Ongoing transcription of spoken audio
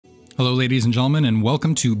Hello, ladies and gentlemen, and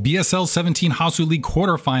welcome to BSL 17 Hasuleague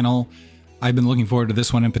quarterfinal. I've been looking forward to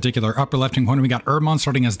this one in particular. Upper left-hand corner, we got Herbmon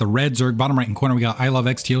starting as the red Zerg. Bottom right-hand corner, we got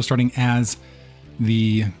Ilovexto starting as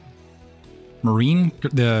the green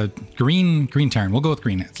Terran. We'll go with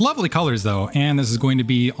green. It's lovely colors, though, and this is going to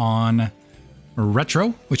be on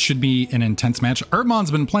Retro, which should be an intense match. Herbmon's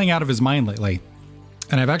been playing out of his mind lately,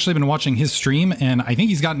 and I've actually been watching his stream, and I think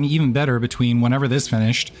he's gotten even better between whenever this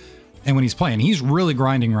finished and when he's playing. He's really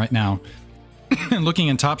grinding right now and looking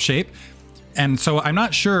in top shape. And so I'm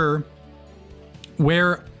not sure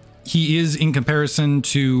where he is in comparison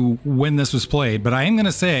to when this was played, but I am going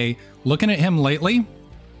to say, looking at him lately,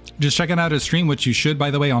 just checking out his stream, which you should, by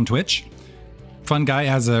the way, on Twitch. Fun guy,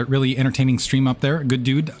 has a really entertaining stream up there. Good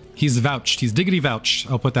dude. He's vouched. He's Diggity vouched.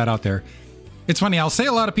 I'll put that out there. It's funny, I'll say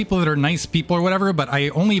a lot of people that are nice people or whatever, but I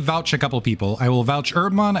only vouch a couple people. I will vouch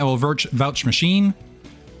Herbmon, I will vouch Machine,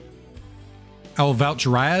 I will vouch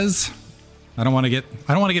Raz. I don't want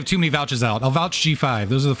to give too many vouches out. I'll vouch G5.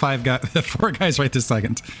 Those are the four guys right this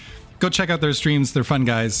second. Go check out their streams. They're fun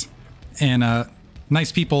guys and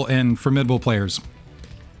nice people and formidable players.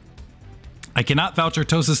 I cannot vouch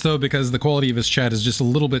Artosis though, because the quality of his chat is just a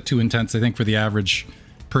little bit too intense, I think, for the average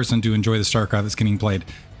person to enjoy the StarCraft that's getting played.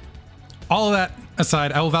 All of that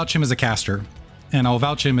aside, I will vouch him as a caster, and I'll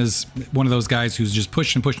vouch him as one of those guys who's just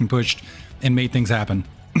pushed and pushed and pushed and made things happen.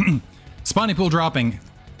 Spawning pool dropping.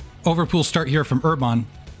 Overpool start here from Herbmon.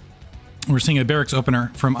 We're seeing a barracks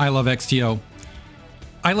opener from Ilovexto.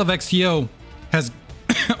 Ilovexto has,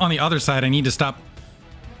 on the other side, I need to stop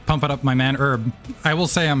pumping up my man Herb. I will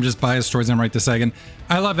say I'm just biased towards him right this second.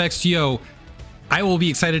 Ilovexto, I will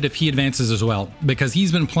be excited if he advances as well, because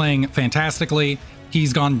he's been playing fantastically.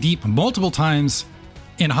 He's gone deep multiple times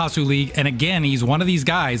in Hasuleague, and again, he's one of these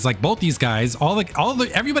guys, like both these guys,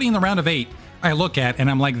 everybody in the round of 8, I look at and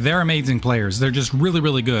I'm like, they're amazing players. They're just really,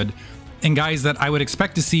 really good, and guys that I would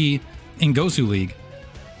expect to see in Gosu League.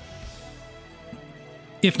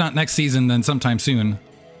 If not next season, then sometime soon.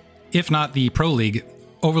 If not the Pro League.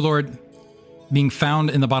 Overlord being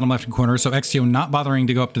found in the bottom left corner, so XTO not bothering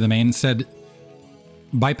to go up to the main, instead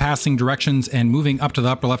bypassing directions and moving up to the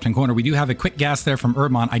upper left-hand corner. We do have a quick gas there from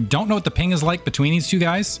Herbmon. I don't know what the ping is like between these two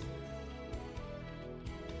guys.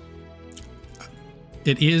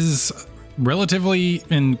 It is relatively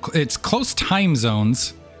it's close time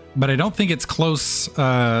zones, but I don't think it's close. It's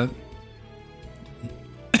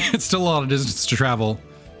still a lot of distance to travel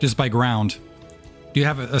just by ground. Do you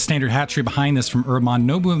have a standard hatchery behind this from Herbmon?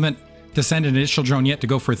 No movement to send an initial drone yet to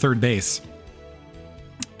go for third base.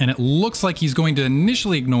 And it looks like he's going to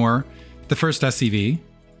initially ignore the first SCV.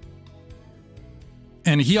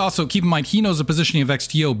 And he also, keep in mind, he knows the positioning of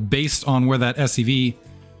XTO based on where that SCV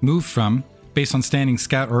moved from, based on standing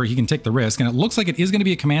scout, or he can take the risk. And it looks like it is going to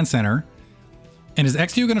be a command center. And is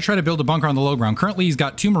XTO going to try to build a bunker on the low ground? Currently, he's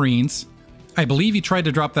got 2 Marines. I believe he tried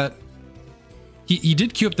to drop that. He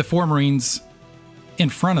did queue up the 4 Marines in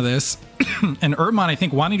front of this. And Herbmon, I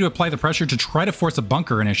think, wanting to apply the pressure to try to force a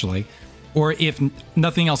bunker initially, or if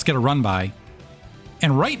nothing else, get a run by.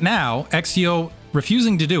 And right now, XTO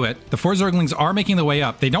refusing to do it. The 4 Zerglings are making the way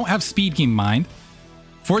up. They don't have speed, keep in mind.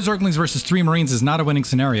 4 Zerglings versus 3 Marines is not a winning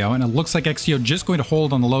scenario, and it looks like XTO just going to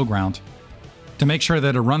hold on the low ground to make sure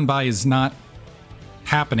that a run by is not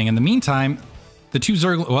happening. In the meantime, the 2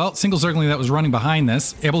 Zergling, well, single Zergling that was running behind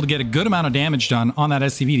this, able to get a good amount of damage done on that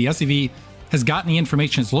SCV. The SCV has gotten the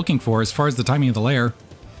information it's looking for as far as the timing of the lair.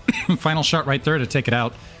 Final shot right there to take it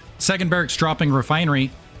out. Second barracks dropping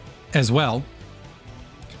refinery as well.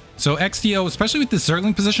 So XTO, especially with this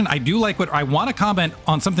Zergling position, I do like what I want to comment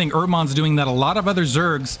on something Herbmon's doing that a lot of other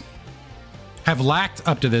Zergs have lacked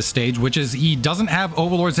up to this stage, which is he doesn't have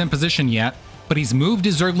Overlords in position yet, but he's moved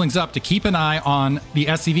his Zerglings up to keep an eye on the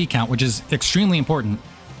SCV count, which is extremely important.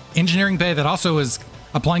 Engineering Bay that also is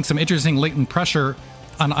applying some interesting latent pressure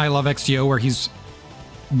on Ilovexto, where he's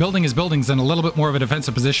building his buildings in a little bit more of a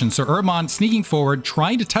defensive position. So Herbmon sneaking forward,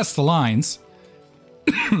 trying to test the lines,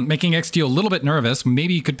 making XTO a little bit nervous.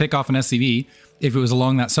 Maybe he could pick off an SCV if it was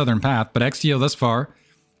along that southern path, but XTO thus far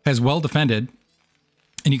has well defended.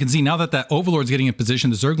 And you can see now that that Overlord's getting in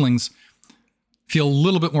position, the Zerglings feel a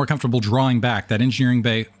little bit more comfortable drawing back. That Engineering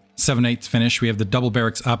Bay 7/8 finish. We have the double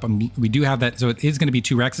barracks up, and we do have that. So it is going to be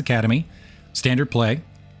 2 Rex Academy. Standard play.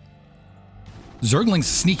 Zerglings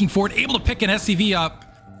sneaking forward, able to pick an SCV up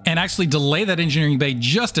and actually delay that Engineering Bay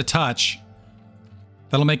just a touch.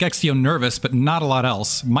 That'll make XTO nervous, but not a lot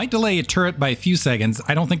else. Might delay a turret by a few seconds.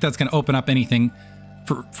 I don't think that's going to open up anything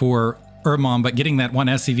for Herbmon, but getting that 1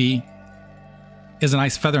 SCV is a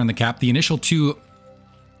nice feather in the cap. The initial 2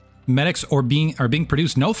 medics are being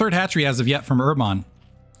produced. No third hatchery as of yet from Herbmon.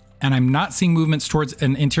 And I'm not seeing movements towards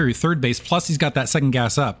an interior third base. Plus, he's got that second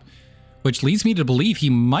gas up, which leads me to believe he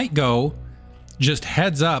might go just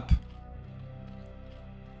heads up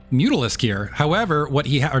Mutalisk here. However, what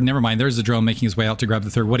he or never mind, there's the drone making his way out to grab the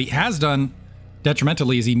third. What he has done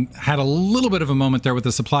detrimentally is he had a little bit of a moment there with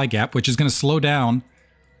the supply gap, which is going to slow down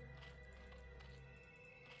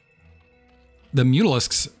the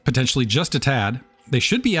Mutalisks potentially just a tad. They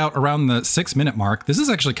should be out around the 6-minute mark. This is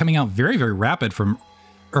actually coming out very, very rapid from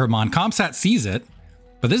Herbmon. Comsat sees it,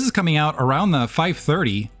 but this is coming out around the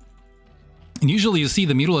 5:30. And usually you see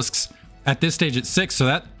the Mutalisks at this stage at 6, so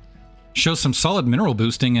that shows some solid mineral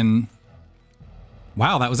boosting. And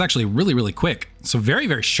wow, that was actually really, really quick. So very,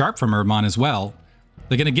 very sharp from Herbmon as well.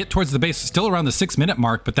 They're going to get towards the base still around the 6-minute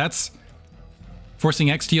mark, but that's forcing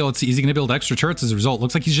XTO. Let's see, is he going to build extra turrets as a result?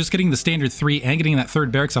 Looks like he's just getting the standard 3 and getting that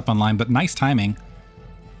third barracks up online, but nice timing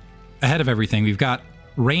ahead of everything. We've got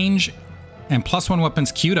range and +1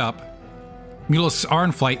 weapons queued up. Mutalisks are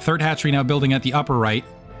in flight. Third hatchery now building at the upper right.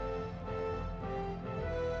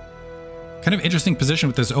 Kind of interesting position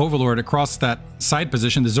with this Overlord across that side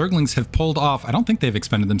position. The Zerglings have pulled off. I don't think they've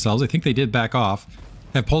expended themselves. I think they did back off.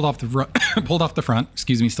 Have pulled off the pulled off the front.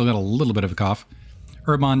 Excuse me, still got a little bit of a cough.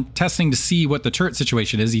 Herbmon testing to see what the turret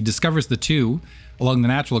situation is. He discovers the 2 along the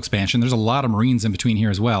natural expansion. There's a lot of Marines in between here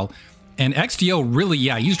as well. And XTO really,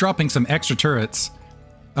 yeah, he's dropping some extra turrets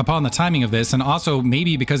upon the timing of this, and also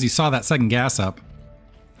maybe because he saw that second gas up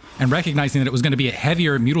and recognizing that it was going to be a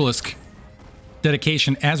heavier Mutalisk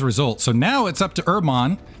dedication as a result. So now it's up to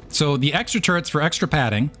Herbmon. So the extra turrets for extra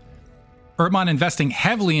padding. Herbmon investing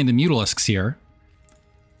heavily into Mutalisks here.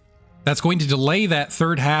 That's going to delay that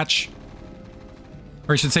third hatch.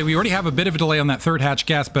 Or I should say, we already have a bit of a delay on that third hatch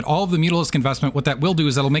gas, but all of the Mutalisk investment, what that will do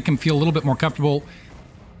is that'll make him feel a little bit more comfortable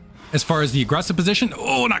as far as the aggressive position.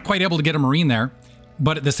 Oh, not quite able to get a Marine there.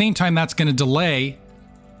 But at the same time, that's going to delay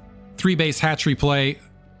 3-base hatchery play,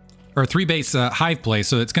 or 3-base hive play.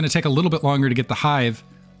 So it's going to take a little bit longer to get the hive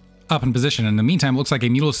up in position. In the meantime, it looks like a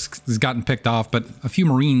Mutalisk has gotten picked off, but a few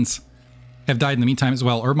Marines have died in the meantime as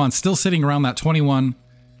well. Herbmon's still sitting around that 21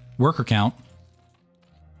 worker count.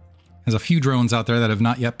 There's a few drones out there that have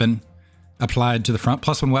not yet been applied to the front.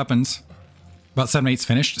 +1 weapons. About 7/8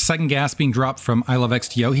 finished. Second gas being dropped from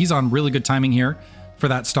Ilovexto. He's on really good timing here for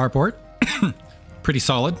that starport. Pretty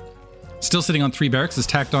solid. Still sitting on 3 barracks. Has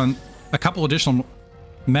tacked on a couple additional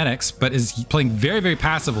medics, but is playing very, very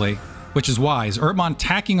passively, which is wise. Herbmon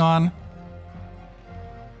tacking on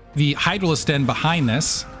the Hydralisk Den behind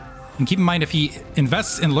this. And keep in mind, if he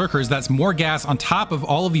invests in lurkers, that's more gas on top of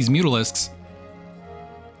all of these Mutalisks.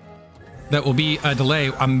 That will be a delay.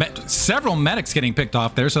 Several medics getting picked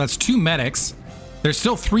off there, so that's 2 medics. There's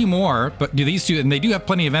still 3 more, but do these 2, and they do have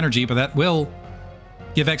plenty of energy, but that will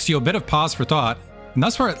give XTO a bit of pause for thought. And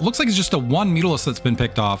thus far, it looks like it's just a 1 Mutalisk that's been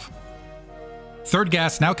picked off. Third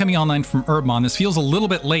gas now coming online from Herbmon. This feels a little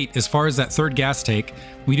bit late as far as that third gas take.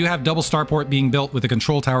 We do have double starport being built with a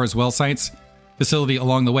control tower as well, science facility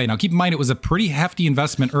along the way. Now keep in mind, it was a pretty hefty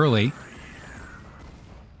investment early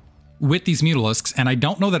with these Mutalisks, and I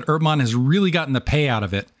don't know that Herbmon has really gotten the pay out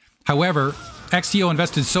of it. However, XTO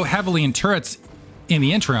invested so heavily in turrets in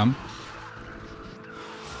the interim,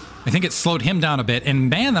 I think it slowed him down a bit. And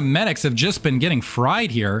man, the medics have just been getting fried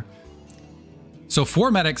here. So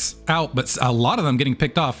 4 medics out, but a lot of them getting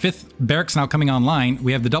picked off. 5th barracks now coming online.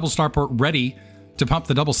 We have the double starport ready to pump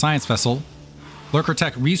the double science vessel. Lurker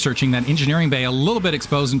Tech researching that engineering bay, a little bit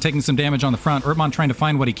exposed and taking some damage on the front. Herbmon trying to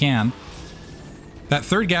find what he can. That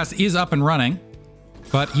third gas is up and running,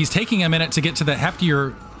 but he's taking a minute to get to the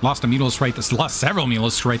heftier... Lost a Mutalisk right... Lost several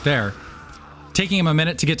Mutalisks right there. Taking him a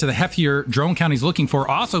minute to get to the heftier drone count he's looking for.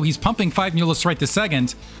 Also, he's pumping 5 Mutalisks right this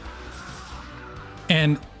second.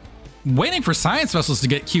 And waiting for science vessels to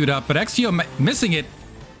get queued up, but XTO missing it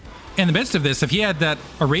in the midst of this. If he had that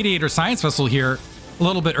Irradiator science vessel here a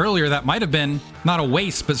little bit earlier, that might have been not a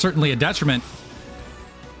waste, but certainly a detriment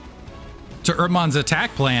to Herbmon's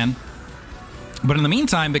attack plan. But in the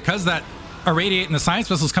meantime, because that Irradiate and the science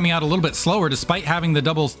vessel is coming out a little bit slower despite having the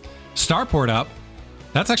double starport up,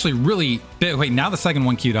 that's actually really big. Wait, now the second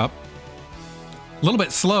one queued up. A little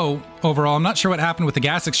bit slow overall. I'm not sure what happened with the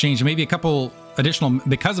gas exchange. Maybe a couple additional,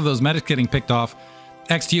 because of those medics getting picked off,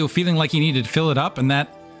 XTO feeling like he needed to fill it up, and that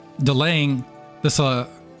delaying this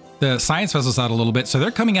the science vessels out a little bit. So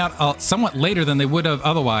they're coming out somewhat later than they would have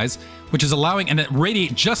otherwise, which is allowing, and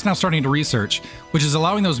Radiate just now starting to research, which is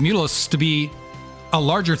allowing those Mutalisks to be a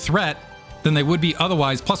larger threat than they would be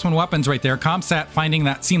otherwise. +1 weapons right there. Comsat finding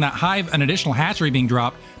that, seeing that hive, an additional hatchery being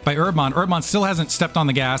dropped by Herbmon. Herbmon still hasn't stepped on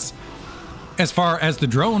the gas as far as the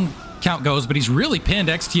drone count goes, but he's really pinned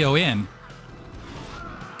XTO in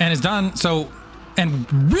and has done so.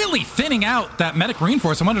 and really thinning out that medic marine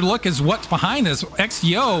force. I wanted to look as what's behind this.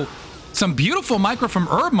 XTO, some beautiful micro from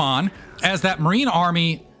Herbmon as that marine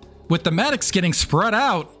army with the medics getting spread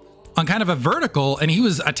out on kind of a vertical, and he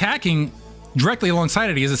was attacking directly alongside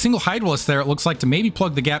it. He has a single hydralist there, it looks like, to maybe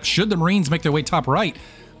plug the gap should the marines make their way top right.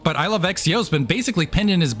 But Ilovexto's been basically pinned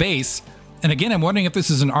in his base. And again, I'm wondering if this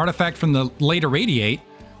is an artifact from the late Irradiate.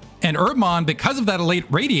 And Herbmon, because of that late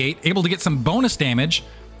Radiate, able to get some bonus damage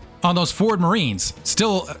on those forward marines.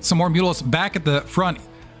 Still some more Mutalisks back at the front,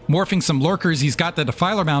 morphing some lurkers. He's got the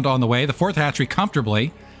Defiler Mound on the way, the 4th hatchery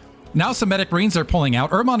comfortably. Now some medic marines are pulling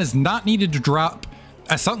out. Herbmon is not needed to drop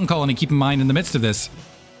a Sunken Colony, keep in mind, in the midst of this.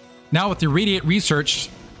 Now with the Irradiate research,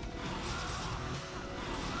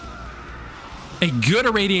 a good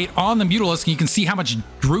Irradiate on the Mutalisk, and you can see how much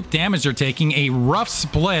group damage they're taking. A rough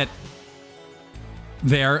split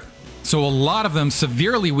there. So a lot of them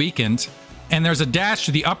severely weakened. And there's a dash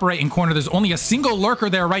to the upper right-hand corner. There's only a single lurker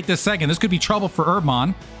there right this second. This could be trouble for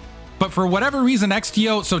Herbmon. But for whatever reason,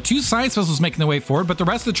 XTO, so 2 science vessels making their way forward, but the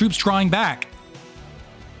rest of the troops drawing back.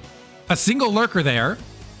 A single lurker there.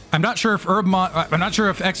 I'm not sure if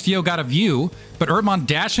XTO got a view, but Herbmon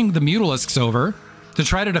dashing the Mutalisks over to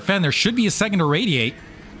try to defend. There should be a second Irradiate,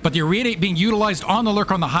 but the Irradiate being utilized on the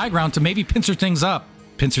lurker on the high ground to maybe pincer things up.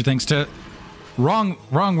 Pincer things to... Wrong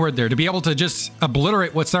word there. To be able to just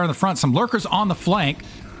obliterate what's there in the front. Some lurkers on the flank.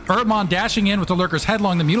 Herbmon dashing in with the lurkers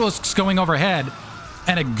headlong. The Mutalisks going overhead.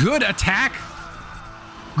 And a good attack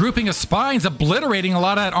grouping of spines obliterating a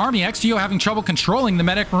lot of that army. XTO having trouble controlling the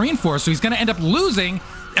medic marine force, so he's going to end up losing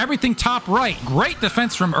everything top right. Great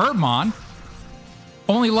defense from Herbmon.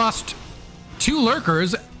 Only lost 2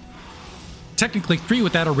 lurkers. Technically 3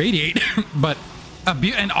 with that Irradiate. But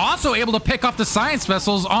and also able to pick off the science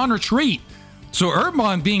vessels on retreat. So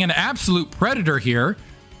Herbmon being an absolute predator here.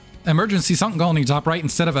 Emergency Sunken Colony top right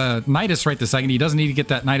instead of a Nidus right this second. He doesn't need to get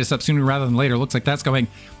that Nidus up sooner rather than later. Looks like that's going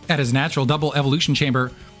at his natural double evolution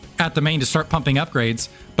chamber at the main to start pumping upgrades.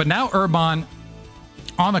 But now Herbmon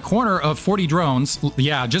on the corner of 40 drones.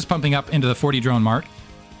 Yeah, just pumping up into the 40 drone mark.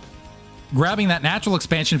 Grabbing that natural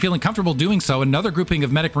expansion, feeling comfortable doing so. Another grouping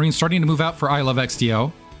of medic marines starting to move out for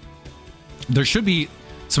Ilovexto. There should be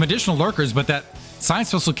some additional lurkers, but that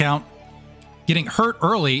science vessel count getting hurt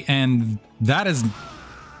early, and that is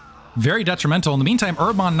very detrimental. In the meantime,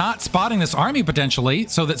 Herbmon not spotting this army potentially,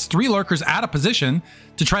 so that's 3 lurkers out of position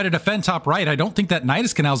to try to defend top right. I don't think that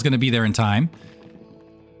Nidus Canal is going to be there in time.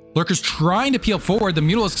 Lurkers trying to peel forward. The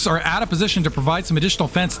Mutalisks are out of position to provide some additional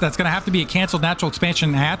fence. That's going to have to be a canceled natural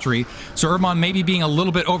expansion hatchery. So Herbmon maybe being a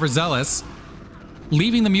little bit overzealous,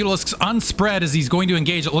 leaving the Mutalisks unspread as he's going to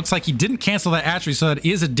engage. It looks like he didn't cancel that hatchery, so that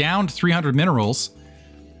is a downed 300 minerals.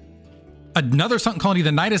 Another Sunken Colony.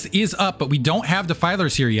 The Nidus is up, but we don't have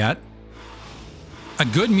Defilers here yet. A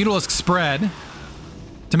good Mutalisk spread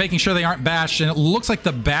to making sure they aren't bashed, and it looks like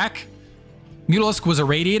the back Mutalisk was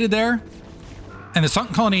irradiated there, and the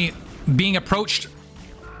Sunken Colony being approached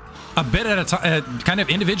a bit at a time, kind of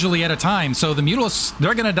individually at a time. So the Mutalisks,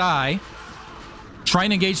 they're going to die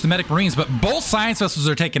trying to engage the medic marines, but both science vessels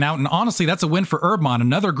are taken out, and honestly, that's a win for Herbmon.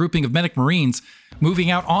 Another grouping of medic marines moving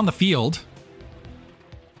out on the field.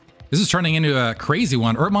 This is turning into a crazy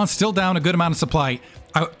one. Herbmon's still down a good amount of supply.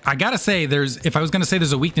 I gotta say, if I was gonna say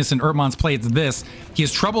there's a weakness in Herbmon's play, it's this. He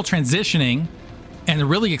has trouble transitioning and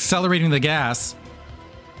really accelerating the gas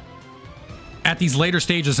at these later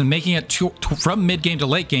stages and making it from mid-game to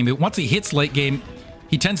late game. Once he hits late game,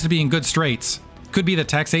 he tends to be in good straits. Could be the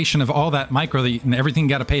taxation of all that micro and everything you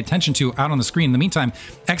got to pay attention to out on the screen. In the meantime,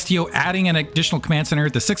 XTO adding an additional command center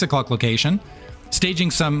at the 6 o'clock location, staging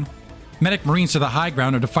some medic marines to the high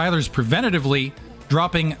ground, or Defilers preventatively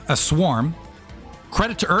dropping a swarm.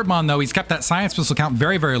 Credit to Herbmon, though, he's kept that science vessel count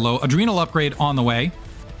very, very low. Adrenal upgrade on the way.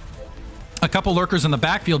 A couple lurkers in the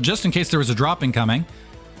backfield just in case there was a drop incoming.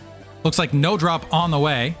 Looks like no drop on the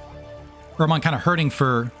way. Herbmon kind of hurting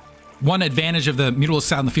for one advantage of the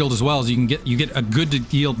Mutalisks out in the field as well, is you get a good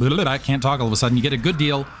deal. I can't talk all of a sudden. You get a good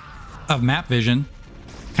deal of map vision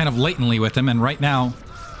kind of latently with him, and right now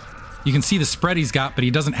you can see the spread he's got, but he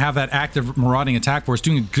doesn't have that active marauding attack force.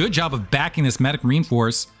 Doing a good job of backing this medic marine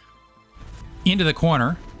force into the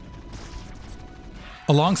corner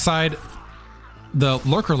alongside the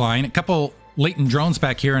lurker line. A couple latent drones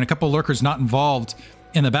back here and a couple lurkers not involved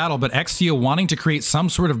in the battle, but XTO wanting to create some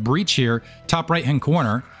sort of breach here, top right hand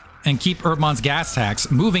corner, and keep Herbmon's gas tax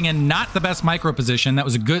moving in. Not the best micro position. That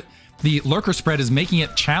was a good, the lurker spread is making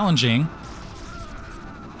it challenging.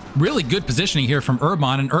 Really good positioning here from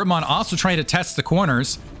Herbmon, and Herbmon also trying to test the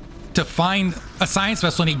corners to find a science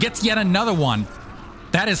vessel, and he gets yet another one.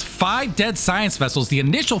 That is 5 dead science vessels. The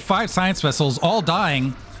initial 5 science vessels all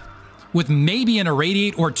dying with maybe an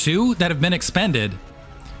Irradiate or two that have been expended,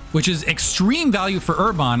 which is extreme value for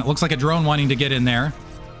Herbmon. It looks like a drone wanting to get in there.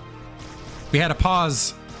 We had a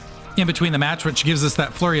pause in between the match, which gives us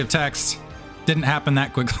that flurry of text. Didn't happen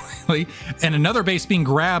that quickly. And another base being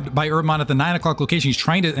grabbed by Herbmon at the 9 o'clock location. He's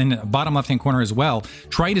trying to, in the bottom left-hand corner as well,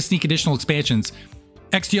 trying to sneak additional expansions.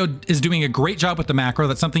 XTO is doing a great job with the macro.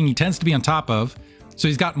 That's something he tends to be on top of. So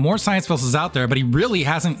he's got more science vessels out there, but he really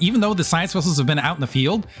hasn't, even though the science vessels have been out in the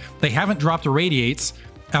field, they haven't dropped irradiates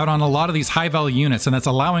out on a lot of these high-value units, and that's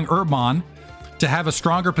allowing Herbmon to have a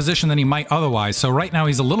stronger position than he might otherwise. So right now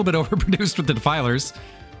he's a little bit overproduced with the Defilers.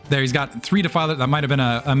 There, he's got 3 Defilers. That might have been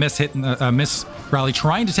a miss hit, a miss rally.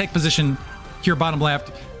 Trying to take position here, bottom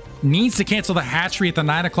left. Needs to cancel the hatchery at the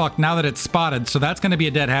 9 o'clock now that it's spotted, so that's going to be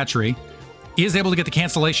a dead hatchery. Is able to get the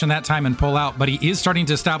cancellation that time and pull out, but he is starting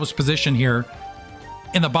to establish position here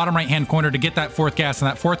in the bottom right-hand corner to get that 4th gas,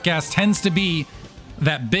 and that 4th gas tends to be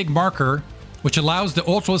that big marker, which allows the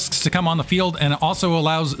Ultralisks to come on the field and also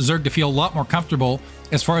allows Zerg to feel a lot more comfortable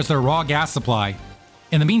as far as their raw gas supply.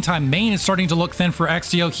 In the meantime, main is starting to look thin for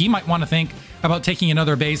XTO. He might want to think about taking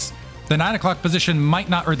another base. The 9 o'clock position might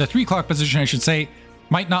not, or the 3 o'clock position, I should say,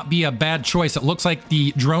 might not be a bad choice. It looks like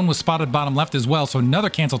the drone was spotted bottom left as well, so another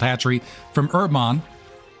canceled hatchery from Herbmon.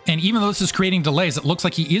 And even though this is creating delays, it looks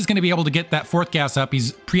like he is going to be able to get that 4th gas up.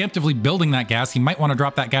 He's preemptively building that gas. He might want to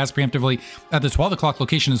drop that gas preemptively at the 12 o'clock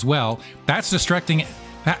location as well. That's distracting.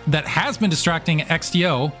 That has been distracting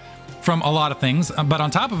XTO from a lot of things. But on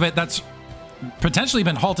top of it, that's potentially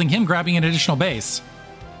been halting him grabbing an additional base,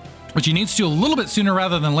 which he needs to a little bit sooner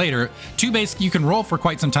rather than later. 2 base you can roll for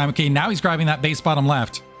quite some time. Okay, now he's grabbing that base bottom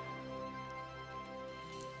left.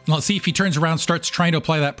 Let's see if he turns around, starts trying to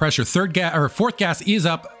apply that pressure. 4th gas is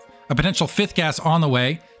up, a potential 5th gas on the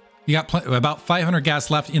way. You got about 500 gas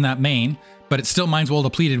left in that main, but it's still mines well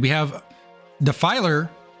depleted. We have Defiler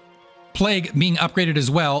Plague being upgraded as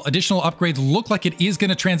well. Additional upgrades look like it is going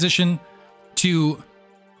to transition to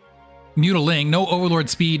Mutiling. No Overlord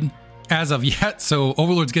speed as of yet, so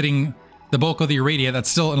Overlord's getting the bulk of the Irradia. That's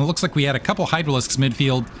still, and it looks like we had a couple Hydralisks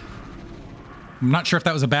midfield. I'm not sure if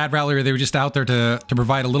that was a bad rally or they were just out there to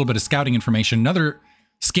provide a little bit of scouting information. Another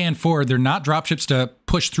scan forward. They're not dropships to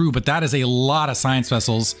push through, but that is a lot of science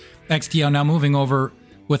vessels. XTO now moving over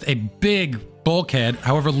with a big bulkhead,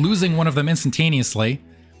 however, losing one of them instantaneously.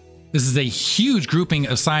 This is a huge grouping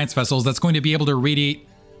of science vessels that's going to be able to irradiate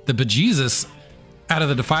the bejesus out of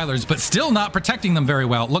the Defilers, but still not protecting them very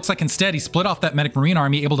well. It looks like instead he split off that Medic Marine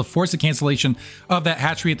army, able to force a cancellation of that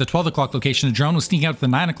hatchery at the 12 o'clock location. The drone was sneaking out to the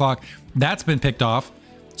 9 o'clock. That's been picked off.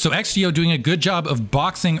 So XTO doing a good job of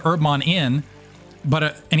boxing Herbmon in,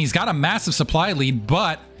 but and he's got a massive supply lead,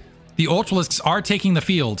 but the Ultralisks are taking the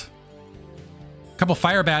field. A couple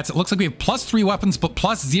fire bats. It looks like we have +3 weapons, but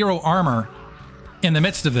 +0 armor in the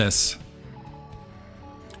midst of this.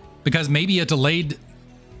 Because maybe a delayed,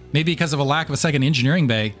 maybe because of a lack of a second engineering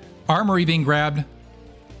bay. Armory being grabbed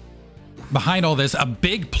behind all this. A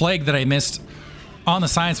big plague that I missed on the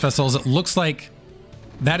science vessels. It looks like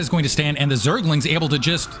that is going to stand, and the Zerglings able to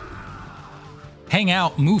just hang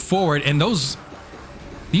out, move forward, and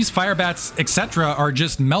these fire bats, etc., are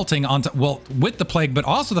just melting onto, well, with the plague, but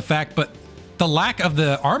also the fact, but the lack of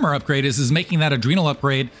the armor upgrade is making that adrenal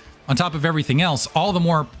upgrade on top of everything else all the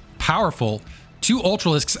more powerful. 2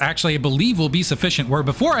 Ultralisks actually, I believe, will be sufficient, where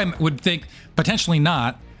before I would think potentially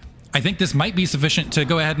not. I think this might be sufficient to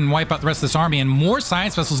go ahead and wipe out the rest of this army, and more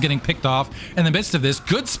science vessels getting picked off in the midst of this.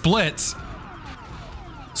 Good splits.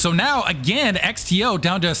 So now, again, XTO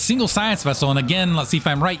down to a single science vessel, and again, let's see if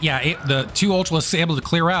I'm right. Yeah, the 2 Ultralisks able to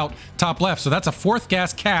clear out top left, so that's a 4th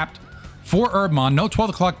gas capped for Herbmon. No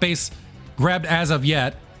 12 o'clock base grabbed as of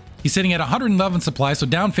yet. He's sitting at 111 supply, so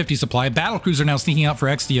down 50 supply. Battlecruiser now sneaking out for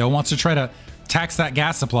XTO, wants to try to tax that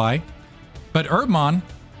gas supply. But Herbmon,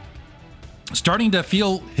 starting to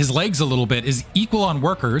feel his legs a little bit, is equal on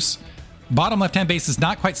workers. Bottom left-hand base is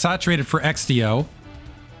not quite saturated for XTO.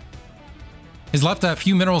 He's left a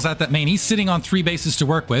few minerals at that main. He's sitting on 3 bases to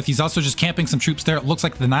work with. He's also just camping some troops there. It looks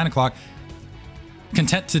like the 9 o'clock.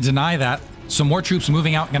 Content to deny that. So more troops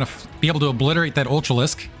moving out, going to be able to obliterate that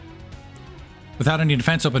Ultralisk without any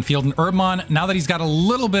defense open field. And Herbmon, now that he's got a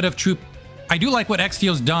little bit of troop, I do like what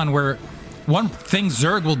XTO's done, where one thing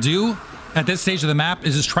Zerg will do at this stage of the map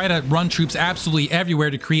is just try to run troops absolutely everywhere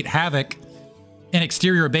to create havoc in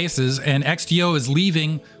exterior bases, and XTO is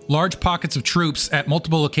leaving large pockets of troops at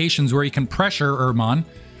multiple locations where he can pressure Herbmon,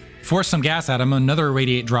 force some gas at him. Another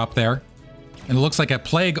irradiate drop there, and it looks like a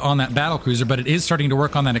plague on that battlecruiser, but it is starting to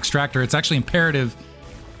work on that extractor. It's actually imperative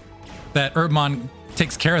that Herbmon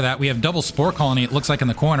takes care of that. We have double Spore Colony, it looks like, in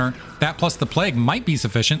the corner. That plus the Plague might be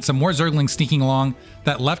sufficient. Some more Zerglings sneaking along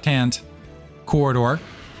that left-hand corridor.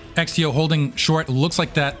 XTO holding short. Looks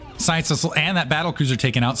like that Science Vessel and that Battlecruiser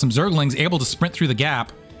taken out. Some Zerglings able to sprint through the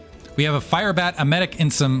gap. We have a Firebat, a Medic,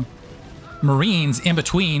 and some Marines in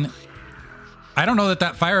between. I don't know that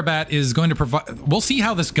that Firebat is going to provide... We'll see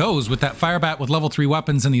how this goes with that Firebat with level 3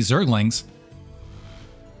 weapons and these Zerglings.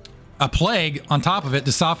 A Plague on top of it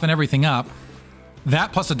to soften everything up.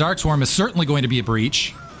 That plus a Dark Swarm is certainly going to be a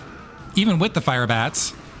breach, even with the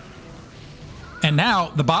Firebats. And now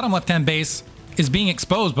the bottom left-hand base is being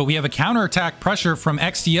exposed, but we have a counterattack pressure from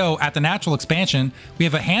XTO at the natural expansion. We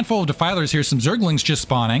have a handful of Defilers here, some Zerglings just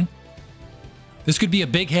spawning. This could be a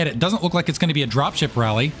big hit. It doesn't look like it's going to be a dropship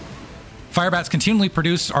rally. Firebats continually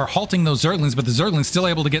produce are halting those Zerglings, but the Zerglings still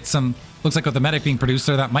able to get some... Looks like with the Medic being produced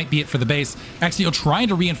there, that might be it for the base. XTO trying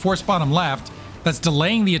to reinforce bottom left. That's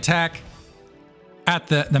delaying the attack at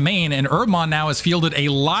the main, and Herbmon now has fielded a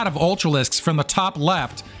lot of Ultralisks from the top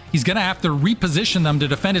left. He's going to have to reposition them to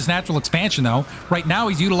defend his natural expansion, though. Right now,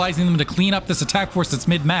 he's utilizing them to clean up this attack force that's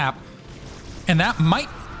mid-map. And that might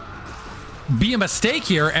be a mistake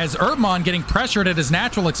here, as Herbmon getting pressured at his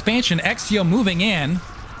natural expansion, XTO moving in.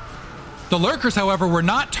 The Lurkers, however, were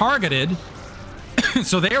not targeted,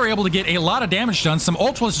 so they were able to get a lot of damage done. Some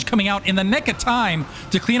Ultralisks coming out in the nick of time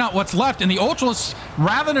to clean out what's left, and the Ultralisks,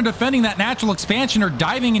 rather than defending that natural expansion, are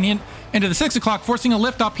diving into the 6 o'clock, forcing a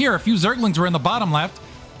lift up here. A few Zerglings were in the bottom left,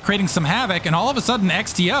 creating some havoc, and all of a sudden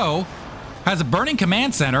XTO has a burning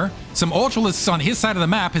command center, some Ultralisks on his side of the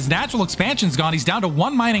map. His natural expansion's gone. He's down to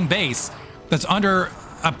one mining base that's under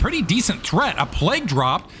a pretty decent threat. A Plague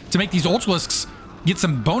dropped to make these Ultralisks get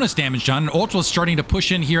some bonus damage done. Ultralisk starting to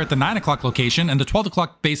push in here at the 9 o'clock location, and the 12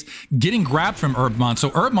 o'clock base getting grabbed from Herbmon.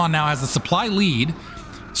 So Herbmon now has the supply lead,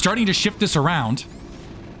 starting to shift this around.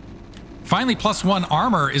 Finally, +1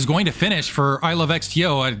 armor is going to finish for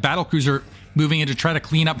Ilovexto, a battlecruiser moving in to try to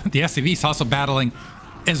clean up. The SCV is also battling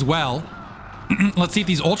as well. Let's see if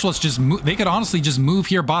these Ultralisks just move. They could honestly just move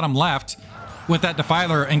here bottom left with that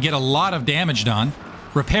Defiler and get a lot of damage done.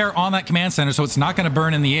 Repair on that command center so it's not going to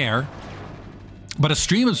burn in the air. But a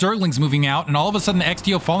stream of Zerglings moving out, and all of a sudden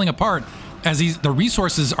XTO falling apart as the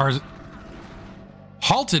resources are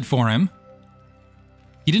halted for him.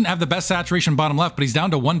 He didn't have the best saturation bottom left, but he's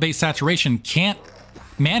down to 1 base saturation. Can't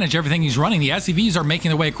manage everything he's running. The SCVs are making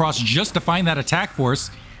their way across just to find that attack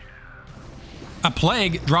force. A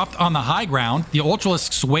Plague dropped on the high ground. The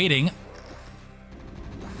Ultralisks waiting.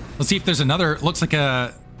 Let's see if there's another... Looks like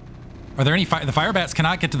a... Are there any... The Firebats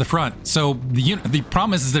cannot get to the front. So the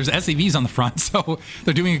problem is there's SCVs on the front. So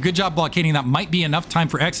they're doing a good job blockading. That might be enough time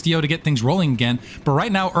for XTO to get things rolling again. But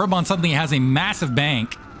right now, Herbmon suddenly has a massive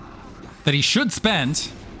bank that he should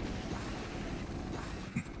spend.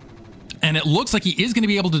 And it looks like he is going to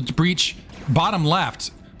be able to breach bottom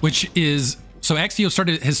left, which is... So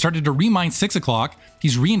XTO has started to remine 6 o'clock.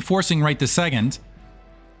 He's reinforcing right this second.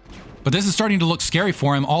 But this is starting to look scary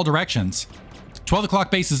for him all directions. 12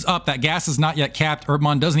 o'clock base is up. That gas is not yet capped.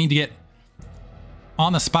 Herbmon does need to get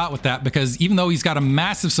on the spot with that, because even though he's got a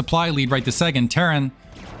massive supply lead right this second, Terran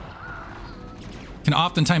can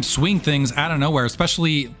oftentimes swing things out of nowhere,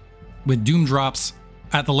 especially with Doom drops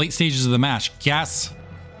at the late stages of the match. Gas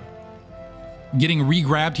getting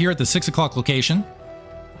re-grabbed here at the 6 o'clock location.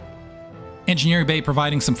 Engineering Bay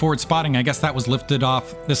providing some forward spotting. I guess that was lifted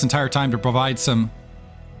off this entire time to provide some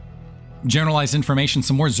generalized information.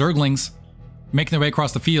 Some more Zerglings making their way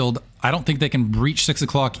across the field. I don't think they can breach 6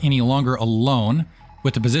 o'clock any longer alone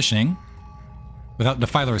with the positioning without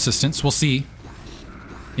Defiler assistance. We'll see.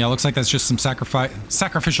 Yeah, looks like that's just some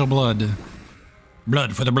sacrificial blood.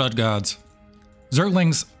 Blood for the blood gods.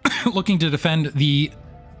 Zerglings looking to defend the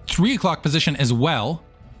 3 o'clock position as well.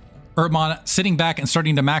 Herbmon sitting back and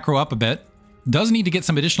starting to macro up a bit. Does need to get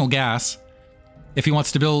some additional gas if he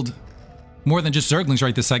wants to build more than just Zerglings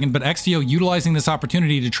right this second, but XTO utilizing this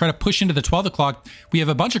opportunity to try to push into the 12 o'clock. We have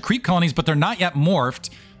a bunch of creep colonies, but they're not yet morphed.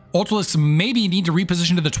 Ultralisks maybe need to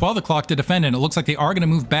reposition to the 12 o'clock to defend, and it looks like they are going to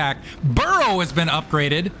move back. Burrow has been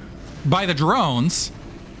upgraded by the drones.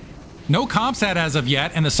 No CompSat as of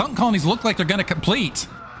yet, and the sunken colonies look like they're going to complete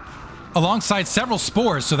alongside several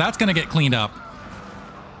spores, so that's going to get cleaned up.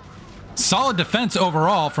 Solid defense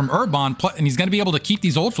overall from Herbmon, and he's going to be able to keep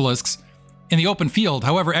these Ultralisks in the open field.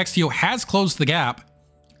 However, XTO has closed the gap.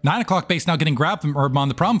 9 o'clock base now getting grabbed from Herbmon.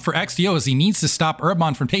 The problem for XTO is he needs to stop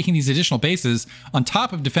Herbmon from taking these additional bases on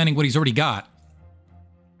top of defending what he's already got.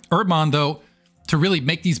 Herbmon, though, to really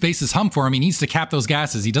make these bases hum for him, he needs to cap those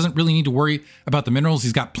gases. He doesn't really need to worry about the minerals.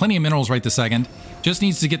 He's got plenty of minerals right this second. Just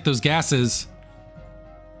needs to get those gases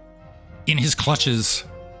in his clutches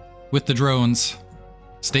with the drones.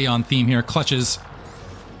 Stay on theme here. Clutches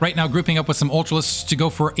right now grouping up with some Ultralisks to go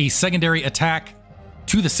for a secondary attack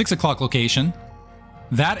to the 6 o'clock location.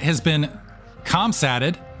 That has been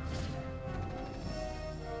comsatted.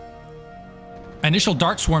 Initial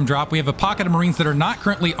Dark Swarm drop. We have a pocket of Marines that are not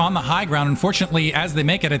currently on the high ground. Unfortunately, as they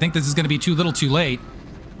make it, I think this is going to be too little too late.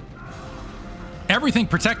 Everything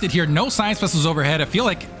protected here. No science vessels overhead. I feel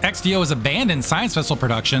like XDO has abandoned science vessel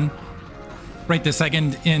production right this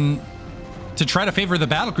second to try to favor the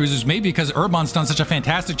battle cruisers, maybe because Herbmon's done such a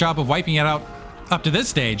fantastic job of wiping it out up to this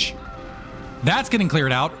stage. That's getting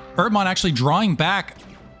cleared out. Herbmon actually drawing back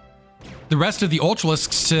the rest of the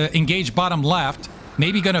Ultralisks to engage bottom left.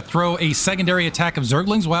 Maybe going to throw a secondary attack of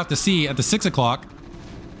Zerglings. We'll have to see at the 6 o'clock.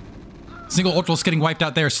 Single Ultralisk getting wiped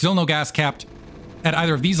out there. Still no gas capped at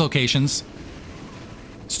either of these locations.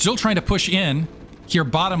 Still trying to push in here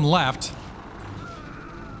bottom left.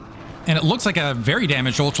 And it looks like a very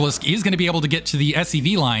damaged Ultralisk is going to be able to get to the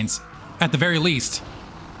SCV lines at the very least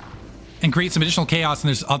and create some additional chaos.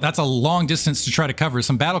 And that's a long distance to try to cover.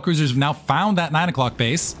 Some battle cruisers have now found that 9 o'clock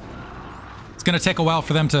base. It's going to take a while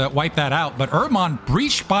for them to wipe that out, but Herbmon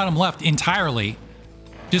breached bottom left entirely.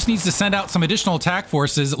 Just needs to send out some additional attack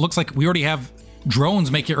forces. It looks like we already have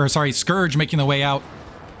drones making, or sorry, Scourge making the way out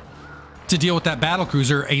to deal with that battle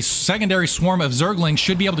cruiser. A secondary swarm of Zerglings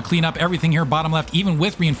should be able to clean up everything here bottom left, even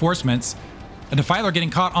with reinforcements. A Defiler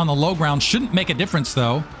getting caught on the low ground shouldn't make a difference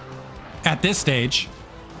though at this stage.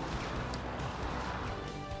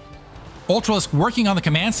 Ultralisk working on the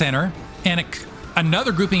command center, and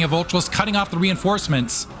another grouping of Ultralisks cutting off the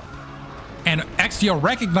reinforcements. And XDO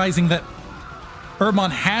recognizing that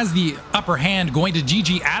Herbmon has the upper hand, going to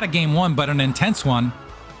GG at a game 1, but an intense one.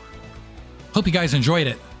 Hope you guys enjoyed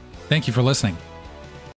it. Thank you for listening.